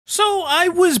So I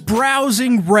was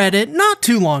browsing Reddit not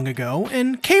too long ago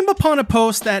and came upon a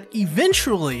post that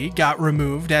eventually got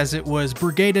removed as it was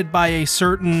brigaded by a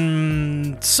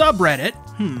certain subreddit.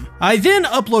 I then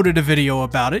uploaded a video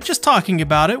about it, just talking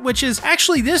about it, which is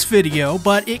actually this video,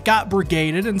 but it got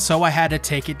brigaded and so I had to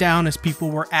take it down as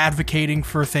people were advocating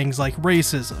for things like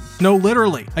racism. No,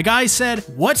 literally. A guy said,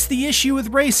 "What's the issue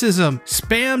with racism?"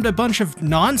 Spammed a bunch of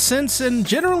nonsense, and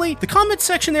generally the comment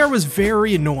section there was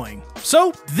very annoying.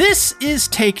 So this is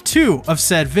take 2 of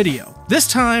said video, this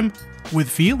time with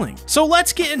feeling. So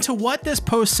let's get into what this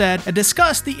post said and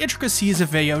discuss the intricacies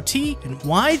of AOT and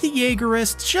why the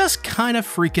Jaegerists just kind of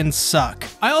freaking suck.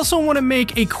 I also want to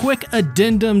make a quick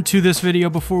addendum to this video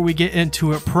before we get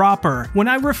into it proper. When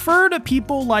I refer to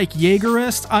people like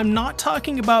Jaegerists, I'm not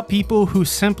talking about people who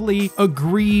simply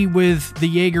agree with the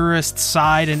Jaegerist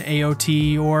side in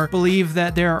AOT or believe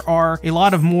that there are a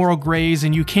lot of moral grays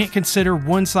and you can't consider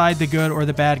one side the good or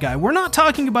the bad guy. We're not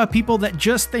talking about people that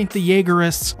just think the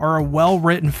Jaegerists are a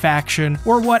well-written faction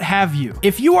or what have you.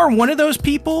 If you are one of those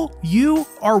people, you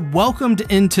are welcomed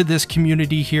into this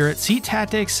community here at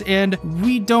SeaTactics, and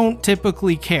we don't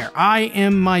typically care. I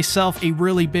am myself a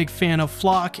really big fan of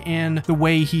Floch and the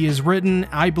way he is written.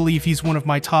 I believe he's one of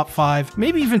my top 5,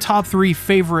 maybe even top 3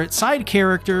 favorite side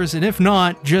characters, and if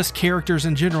not, just characters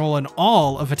in general in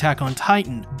all of Attack on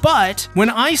Titan. But when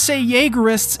I say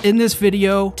Jaegerists in this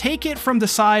video, take it from the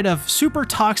side of super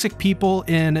toxic people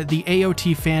in the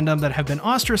AOT fandom that have been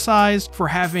ostracized for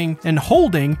having and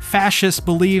holding fascist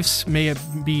beliefs, may it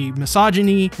be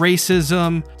misogyny,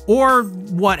 racism, or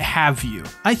what have you.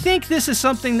 I think this is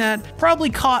something that probably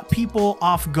caught people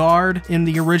off guard in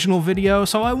the original video,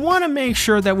 so I want to make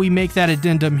sure that we make that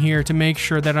addendum here to make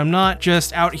sure that I'm not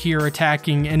just out here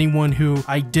attacking anyone who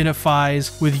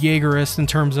identifies with Jaegerists in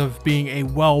terms of being a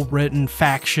well-written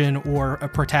faction or a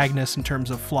protagonist in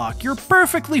terms of Floch. You're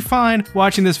perfectly fine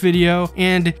watching this video,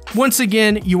 and once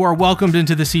again, you are welcomed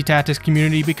into the SeaTactics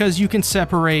community because you can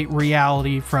separate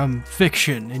reality from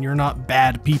fiction and you're not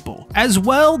bad people. As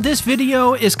well, this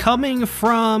video is coming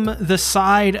from the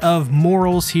side of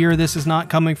morals here. This is not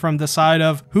coming from the side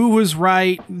of who was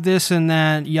right, this and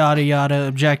that, yada yada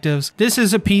objectives. This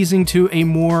is appeasing to a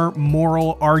more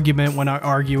moral argument when I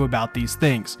argue about these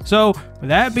things. So with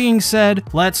that being said,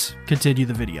 let's continue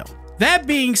the video. That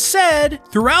being said,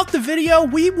 throughout the video,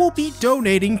 we will be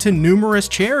donating to numerous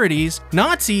charities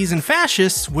Nazis and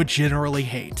fascists would generally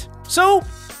hate. So,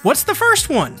 what's the first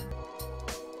one?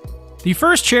 The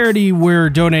first charity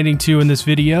we're donating to in this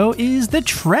video is the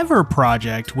Trevor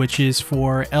Project, which is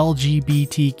for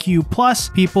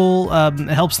LGBTQ+ people. It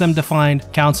helps them to find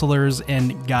counselors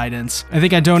and guidance. I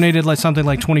think I donated something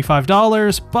like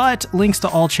 $25, but links to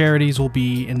all charities will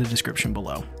be in the description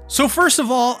below. So first of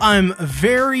all, I'm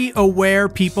very aware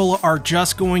people are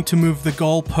just going to move the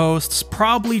goalposts,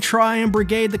 probably try and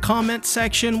brigade the comment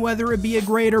section, whether it be a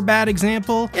great or bad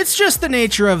example. It's just the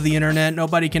nature of the internet,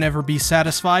 nobody can ever be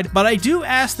satisfied, but I do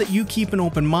ask that you keep an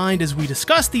open mind as we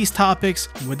discuss these topics.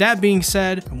 And with that being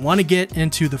said, I want to get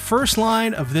into the first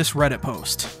line of this Reddit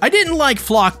post. I didn't like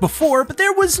Floch before, but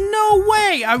there was no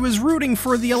way I was rooting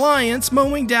for the Alliance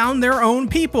mowing down their own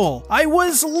people. I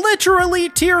was literally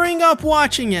tearing up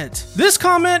watching it. This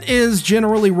comment is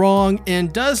generally wrong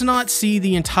and does not see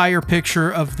the entire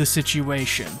picture of the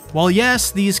situation. While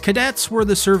yes, these cadets were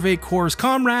the Survey Corps'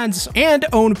 comrades and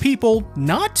own people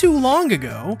not too long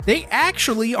ago, they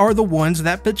actually are the ones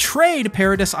that betrayed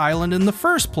Paradise Island in the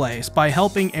first place by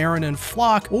helping Eren and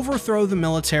Floch overthrow the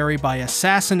military by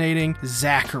assassinating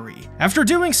Zachary. After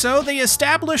doing so, they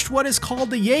established what is called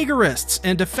the Jaegerists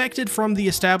and defected from the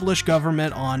established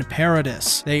government on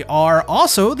Paradise. They are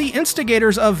also the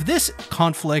instigators of this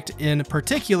conflict in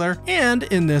particular, and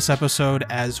in this episode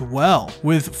as well,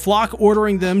 with Floch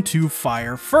ordering them to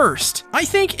fire first. I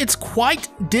think it's quite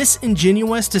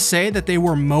disingenuous to say that they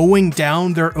were mowing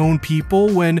down their own people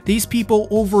when these people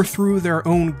overthrew their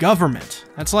own government.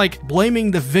 That's like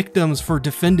blaming the victims for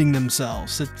defending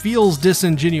themselves. It feels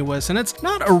disingenuous, and it's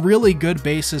not a really good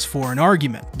basis for an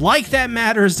argument. Like that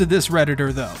matters to this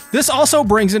Redditor though. This also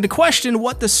brings into question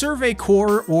what the Survey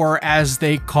Corps, or as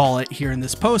they call it here in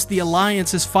this post, the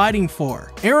Alliance is fighting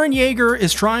for. Eren Yeager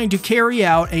is trying to carry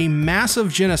out a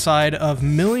massive genocide of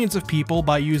millions of people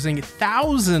by using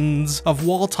thousands of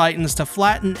wall titans to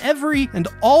flatten every and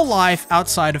all life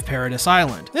outside of Paradise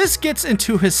Island. This gets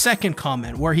into his second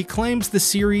comment, where he claims the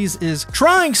series is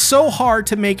trying so hard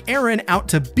to make Eren out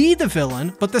to be the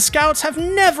villain, but the scouts have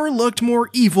never looked more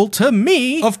evil to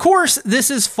me. Of course,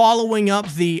 this is following up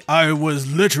the "I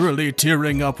was literally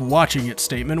tearing up watching it"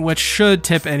 statement, which should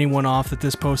tip anyone off that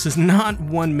this post is not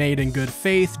one made in good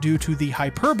faith due to the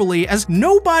hyperbole, as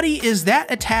nobody is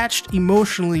that attached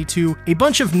emotionally to a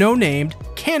bunch of no-named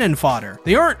cannon fodder.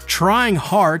 They aren't trying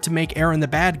hard to make Eren the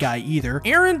bad guy either.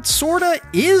 Eren sorta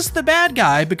is the bad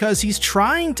guy because he's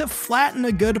trying to flatten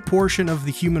a good portion of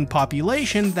the human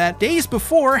population that days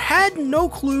before had no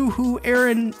clue who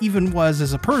Eren even was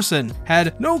as a person,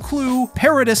 had no clue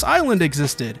Paradis Island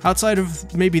existed, outside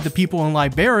of maybe the people in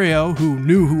Liberia who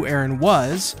knew who Eren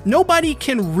was. Nobody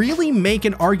can really make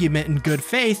an argument in good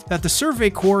faith that the Survey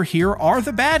Corps here are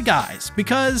the bad guys,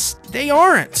 because they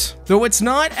aren't. Though it's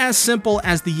not as simple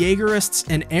as the Jaegerists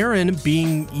and Eren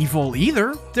being evil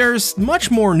either. There's much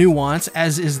more nuance,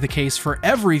 as is the case for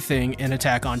everything in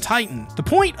Attack on Titan. The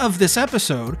point of this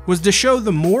episode was to show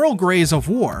the moral grays of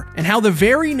war, and how the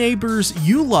very neighbors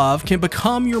you love can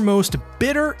become your most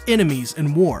bitter enemies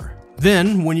in war.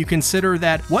 Then, when you consider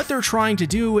that what they're trying to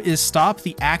do is stop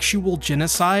the actual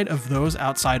genocide of those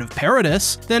outside of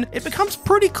Paradis, then it becomes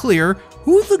pretty clear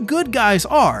who the good guys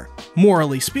are,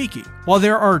 morally speaking. While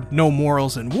there are no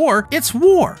morals in war, it's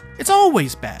war. It's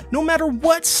always bad, no matter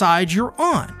what side you're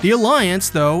on. The Alliance,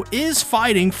 though, is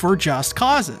fighting for just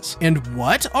causes. And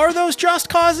what are those just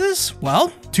causes?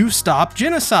 Well, to stop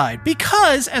genocide,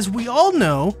 because, as we all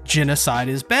know, genocide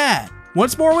is bad.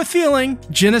 Once more with feeling,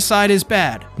 genocide is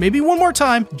bad. Maybe one more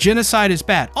time, genocide is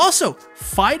bad. Also,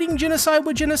 fighting genocide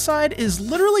with genocide is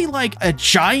literally like a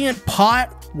giant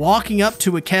pot walking up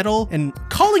to a kettle and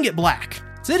calling it black.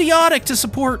 It's idiotic to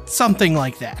support something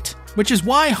like that. Which is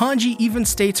why Hanji even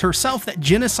states herself that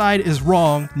genocide is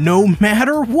wrong no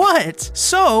matter what.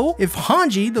 So, if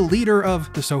Hanji, the leader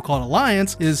of the so-called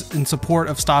Alliance, is in support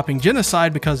of stopping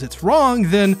genocide because it's wrong,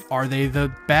 then are they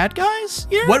the bad guys?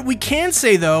 Yeah. What we can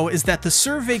say though is that the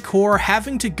Survey Corps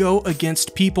having to go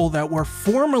against people that were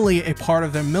formerly a part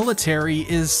of their military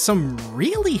is some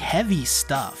really heavy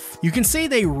stuff. You can say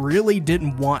they really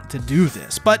didn't want to do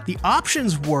this, but the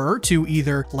options were to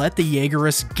either let the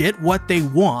Jaegerists get what they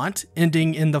want,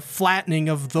 ending in the flattening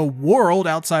of the world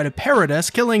outside of Paradis,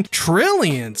 killing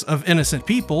trillions of innocent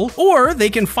people, or they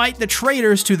can fight the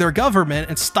traitors to their government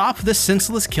and stop the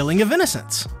senseless killing of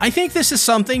innocents. I think this is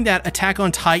something that Attack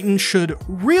on Titan should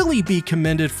really be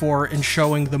commended for in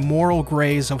showing the moral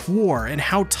grays of war and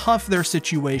how tough their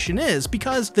situation is,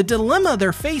 because the dilemma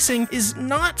they're facing is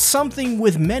not something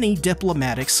with many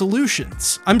diplomatic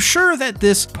solutions. I'm sure that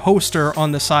this poster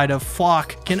on the side of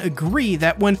Floch can agree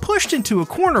that when pushed into a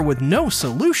corner with no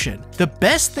solution, the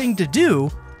best thing to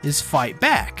do is fight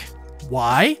back.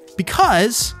 Why?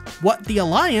 Because what the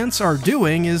Alliance are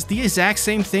doing is the exact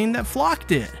same thing that Floch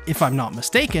did, if I'm not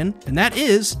mistaken, and that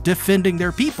is defending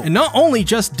their people. And not only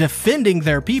just defending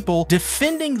their people,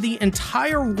 defending the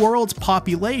entire world's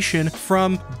population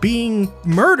from being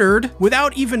murdered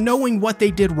without even knowing what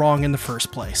they did wrong in the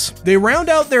first place. They round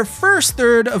out their first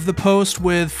third of the post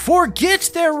with,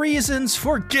 forget their reasons,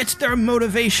 forget their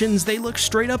motivations, they look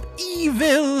straight up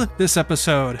evil this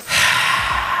episode.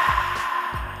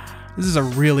 This is a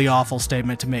really awful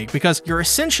statement to make, because you're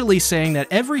essentially saying that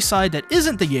every side that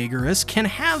isn't the Jaegerists can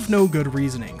have no good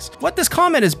reasonings. What this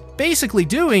comment is basically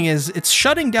doing is it's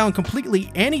shutting down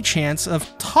completely any chance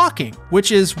of talking,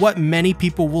 which is what many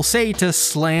people will say to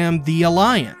slam the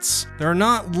Alliance. They're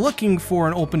not looking for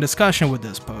an open discussion with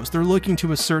this post. They're looking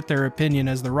to assert their opinion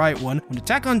as the right one, when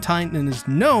Attack on Titan is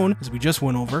known, as we just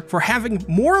went over, for having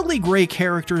morally gray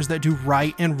characters that do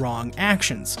right and wrong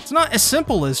actions. It's not as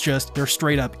simple as just they're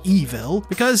straight up evil,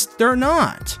 because they're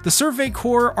not. The Survey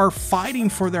Corps are fighting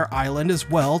for their island as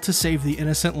well to save the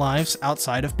innocent lives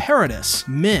outside of Paradis.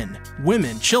 Men,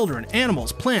 women, children,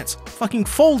 animals, plants, fucking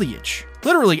foliage.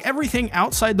 Literally everything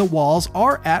outside the walls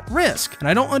are at risk, and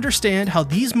I don't understand how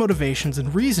these motivations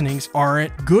and reasonings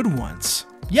aren't good ones.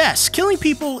 Yes, killing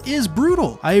people is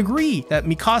brutal. I agree that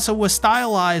Mikasa was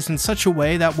stylized in such a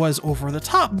way that was over the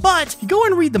top, but you go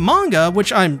and read the manga,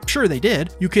 which I'm sure they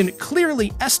did, you can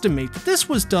clearly estimate that this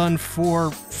was done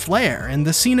for flair, and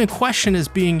the scene in question is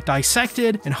being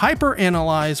dissected and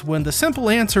hyper-analyzed when the simple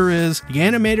answer is the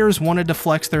animators wanted to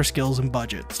flex their skills and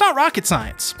budget. It's not rocket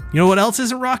science. You know what else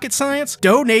isn't rocket science?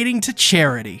 Donating to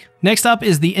charity. Next up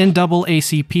is the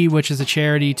NAACP, which is a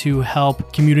charity to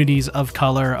help communities of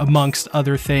color, amongst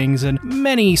other things, in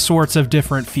many sorts of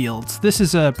different fields. This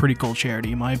is a pretty cool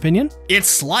charity, in my opinion.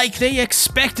 It's like they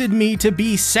expected me to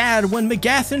be sad when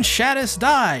Magath and Shadis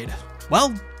died.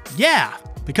 Well, yeah,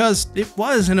 because it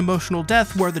was an emotional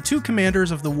death where the two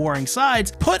commanders of the warring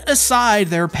sides put aside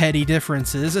their petty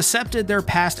differences, accepted their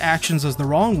past actions as the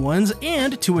wrong ones,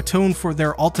 and to atone for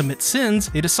their ultimate sins,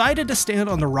 they decided to stand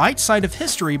on the right side of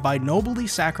history by nobly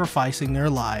sacrificing their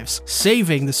lives,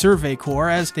 saving the Survey Corps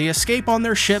as they escape on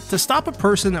their ship to stop a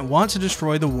person that wants to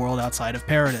destroy the world outside of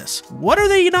Paradis. What are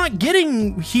they not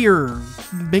getting here?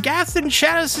 Magath and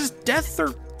Shadis' death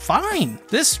are fine.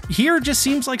 This here just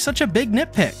seems like such a big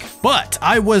nitpick. But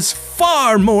I was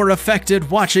far more affected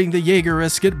watching the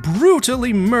Jaegerists get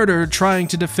brutally murdered trying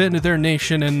to defend their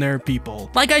nation and their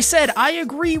people. Like I said, I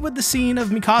agree with the scene of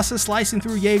Mikasa slicing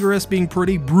through Jaegerists being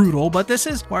pretty brutal, but this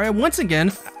is where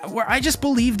I just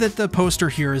believe that the poster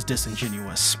here is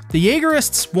disingenuous. The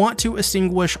Jaegerists want to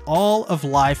extinguish all of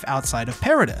life outside of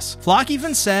Paradis. Floch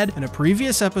even said in a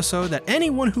previous episode that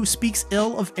anyone who speaks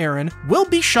ill of Eren will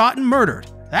be shot and murdered.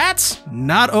 That's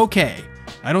not okay.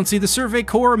 I don't see the Survey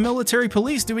Corps or military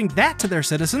police doing that to their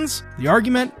citizens. The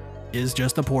argument is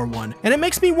just a poor one. And it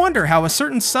makes me wonder how a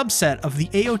certain subset of the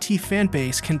AOT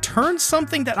fanbase can turn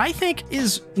something that I think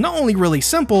is not only really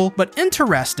simple, but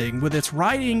interesting with its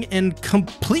writing and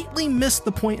completely miss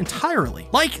the point entirely.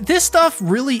 Like, this stuff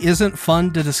really isn't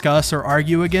fun to discuss or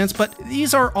argue against, but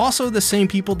these are also the same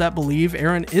people that believe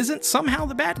Eren isn't somehow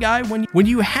the bad guy when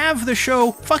you have the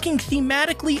show fucking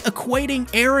thematically equating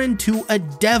Eren to a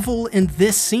devil in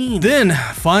this scene. Then,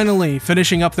 finally,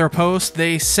 finishing up their post,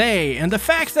 they say, and the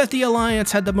fact that the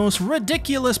Alliance had the most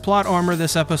ridiculous plot armor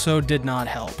this episode did not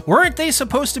help. Weren't they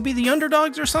supposed to be the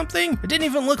underdogs or something? It didn't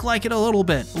even look like it a little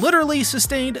bit. Literally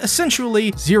sustained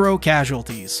essentially 0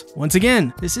 casualties. Once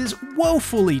again, this is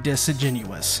woefully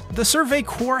disingenuous. The Survey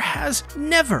Corps has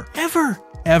never,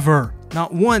 ever,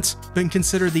 not once, been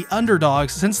considered the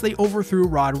underdogs since they overthrew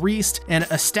Rod Reist and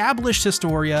established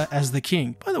Historia as the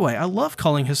king. By the way, I love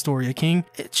calling Historia king.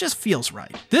 It just feels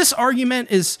right. This argument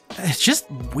it's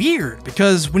just weird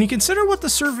because when you consider what the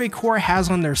Survey Corps has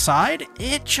on their side,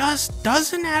 it just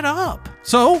doesn't add up.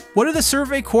 So, what do the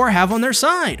Survey Corps have on their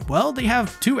side? Well, they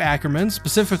have 2 Ackermans,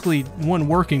 specifically one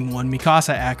working one,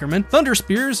 Mikasa Ackerman, Thunder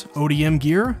Spears, ODM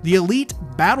gear, the elite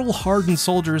battle-hardened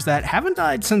soldiers that haven't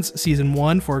died since Season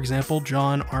 1, for example,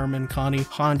 John, Armin, Connie,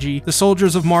 Hanji, the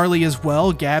soldiers of Marley as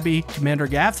well, Gabby, Commander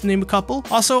Gaff, to name a couple.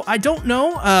 Also, I don't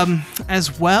know,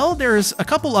 as well, there's a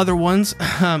couple other ones.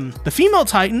 The Female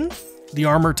Titan, the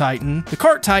Armor Titan, the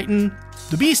Cart Titan,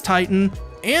 the Beast Titan,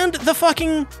 and the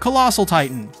fucking Colossal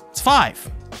Titan. It's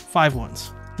 5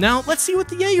 ones. Now, let's see what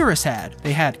the Jaegerists had.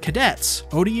 They had cadets,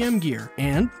 ODM gear,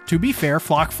 and, to be fair,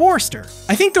 Floch Forrester.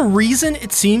 I think the reason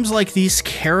it seems like these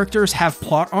characters have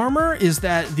plot armor is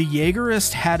that the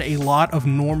Jaegerists had a lot of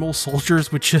normal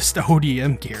soldiers with just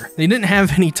ODM gear. They didn't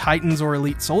have any Titans or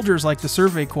elite soldiers like the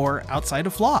Survey Corps outside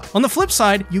of Floch. On the flip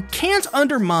side, you can't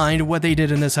undermine what they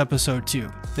did in this episode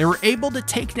too. They were able to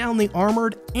take down the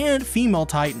armored and female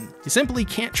Titan. You simply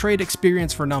can't trade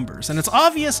experience for numbers, and it's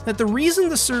obvious that the reason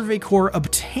the Survey Corps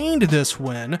obtained this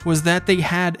win was that they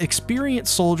had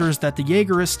experienced soldiers that the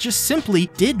Jaegerists just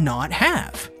simply did not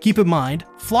have. Keep in mind,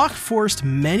 Floch forced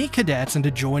many cadets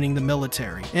into joining the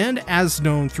military, and as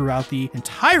known throughout the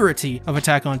entirety of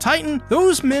Attack on Titan,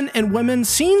 those men and women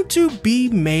seem to be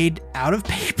made out of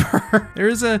paper.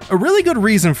 There's a really good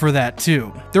reason for that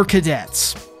too. They're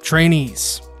cadets,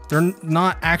 trainees. They're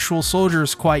not actual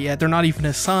soldiers quite yet. They're not even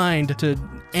assigned to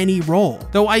any role.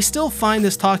 Though I still find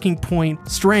this talking point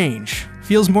strange.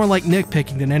 Feels more like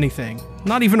nitpicking than anything.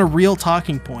 Not even a real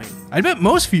talking point. I bet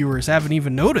most viewers haven't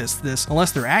even noticed this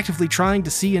unless they're actively trying to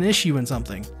see an issue in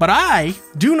something. But I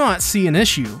do not see an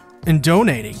issue in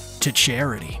donating to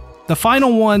charity. The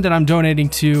final one that I'm donating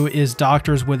to is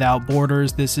Doctors Without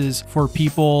Borders. This is for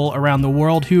people around the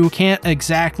world who can't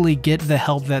exactly get the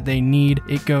help that they need.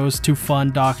 It goes to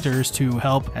fund doctors to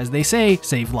help, as they say,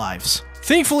 save lives.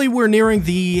 Thankfully, we're nearing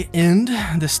the end.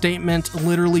 The statement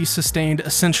literally sustained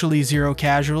essentially 0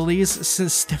 casualties.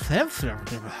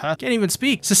 Can't even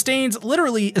speak. Sustains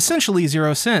literally essentially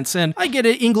 0 cents. And I get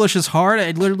it, English is hard. I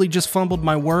literally just fumbled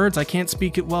my words. I can't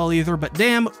speak it well either, but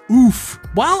damn, oof.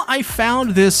 While I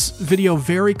found this video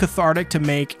very cathartic to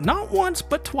make, not once,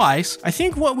 but twice, I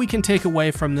think what we can take away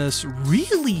from this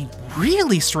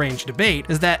really strange debate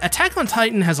is that Attack on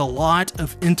Titan has a lot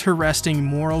of interesting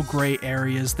moral gray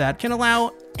areas that can allow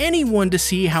anyone to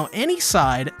see how any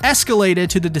side escalated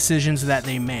to the decisions that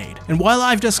they made. And while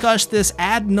I've discussed this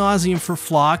ad nauseum for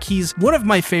Floch, he's one of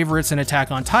my favorites in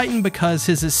Attack on Titan because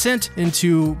his ascent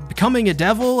into becoming a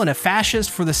devil and a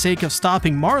fascist for the sake of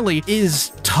stopping Marley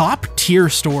is top tier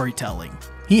storytelling.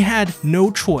 He had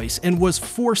no choice and was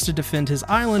forced to defend his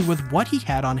island with what he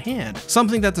had on hand,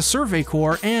 something that the Survey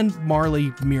Corps and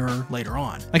Marley mirror later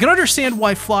on. I can understand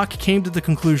why Floch came to the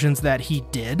conclusions that he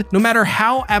did, no matter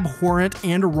how abhorrent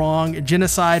and wrong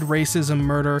genocide, racism,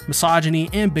 murder, misogyny,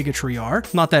 and bigotry are.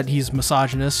 Not that he's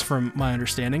misogynist from my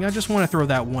understanding, I just want to throw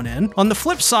that one in. On the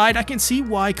flip side, I can see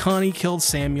why Connie killed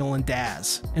Samuel and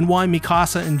Daz, and why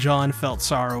Mikasa and John felt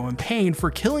sorrow and pain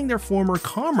for killing their former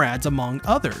comrades, among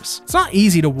others. It's not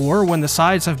easy to war when the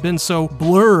sides have been so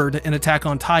blurred in Attack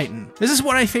on Titan. This is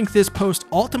what I think this post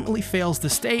ultimately fails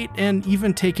to state and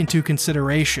even take into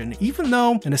consideration, even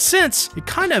though, in a sense, it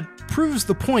kind of proves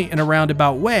the point in a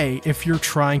roundabout way if you're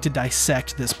trying to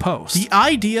dissect this post. The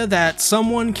idea that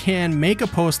someone can make a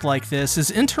post like this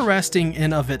is interesting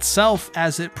in of itself,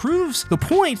 as it proves the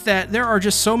point that there are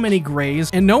just so many grays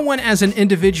and no one as an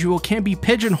individual can be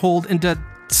pigeonholed into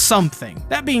something.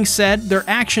 That being said, their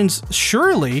actions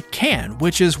surely can,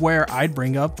 which is where I'd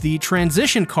bring up the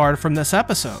transition card from this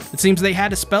episode. It seems they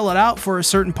had to spell it out for a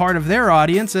certain part of their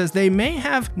audience, as they may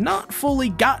have not fully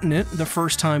gotten it the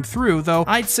first time through, though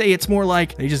I'd say it's more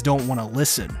like they just don't want to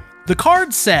listen. The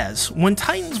card says, when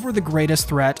Titans were the greatest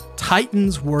threat,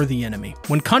 Titans were the enemy.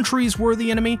 When countries were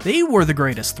the enemy, they were the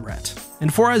greatest threat.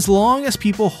 And for as long as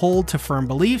people hold to firm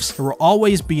beliefs, there will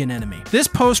always be an enemy. This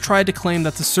post tried to claim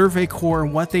that the Survey Corps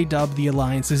and what they dubbed the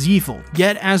Alliance is evil.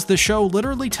 Yet, as the show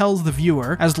literally tells the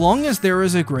viewer, as long as there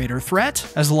is a greater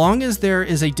threat, as long as there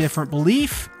is a different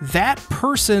belief, that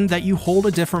person that you hold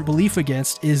a different belief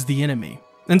against is the enemy.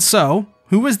 And so,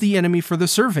 who is the enemy for the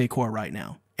Survey Corps right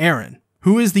now? Eren.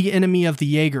 Who is the enemy of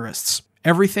the Jaegerists?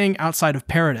 Everything outside of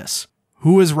Paradis.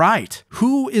 Who is right?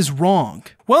 Who is wrong?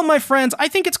 Well, my friends, I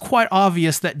think it's quite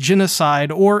obvious that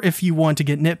genocide, or if you want to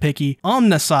get nitpicky,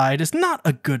 omnicide, is not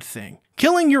a good thing.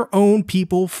 Killing your own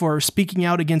people for speaking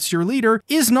out against your leader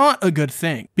is not a good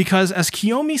thing, because as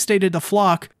Kiyomi stated to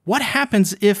Floch, what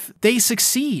happens if they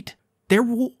succeed? There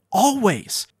will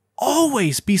always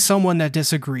be someone that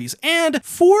disagrees, and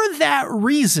for that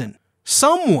reason,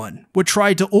 someone would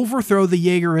try to overthrow the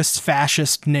Jaegerist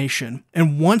fascist nation,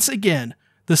 and once again,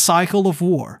 the cycle of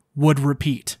war would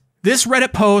repeat. This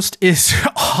Reddit post is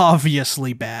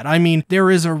obviously bad. I mean, there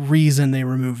is a reason they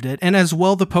removed it, and as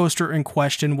well the poster in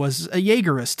question was a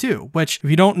Jaegerist too, which if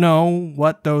you don't know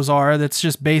what those are, that's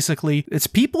just basically, it's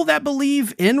people that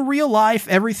believe in real life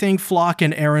everything Floch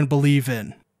and Eren believe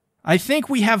in. I think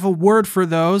we have a word for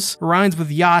those, rhymes with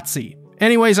Yahtzee.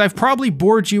 Anyways, I've probably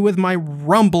bored you with my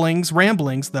ramblings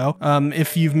though.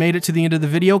 If you've made it to the end of the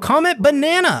video, comment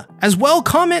banana. As well,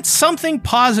 comment something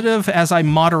positive as I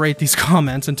moderate these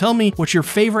comments, and tell me what your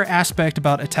favorite aspect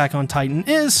about Attack on Titan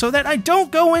is so that I don't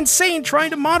go insane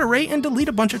trying to moderate and delete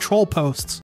a bunch of troll posts.